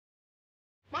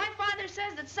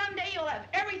says that someday you'll have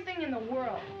everything in the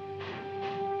world.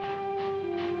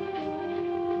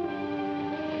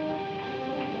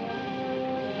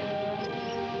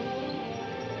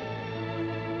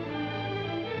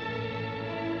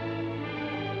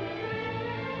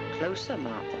 Closer,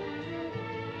 Martha.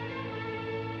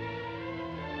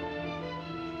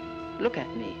 Look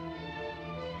at me.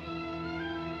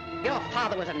 Your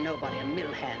father was a nobody, a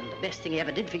mill hand. The best thing he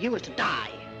ever did for you was to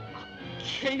die. I'll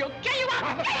kill you, I'll kill you!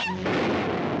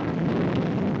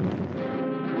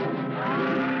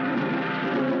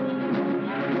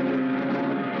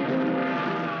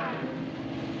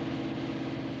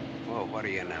 Well, what do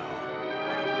you know?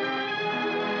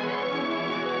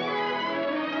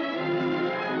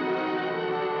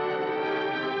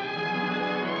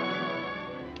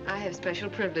 I have special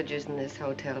privileges in this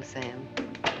hotel, Sam.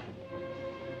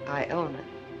 I own it.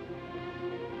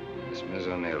 It's Miss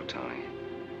O'Neill, Tony.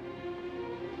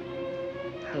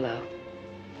 Hello.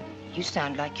 You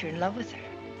sound like you're in love with her.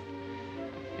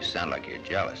 You sound like you're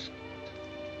jealous.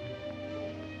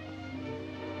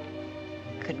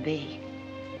 Could be.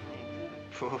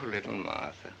 Poor little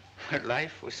Martha. Her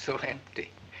life was so empty.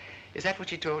 Is that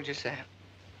what you told you, Sam?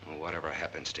 Well, whatever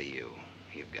happens to you,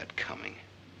 you've got coming.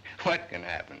 What can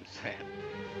happen, Sam?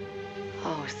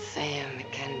 Oh, Sam,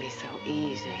 it can be so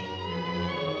easy.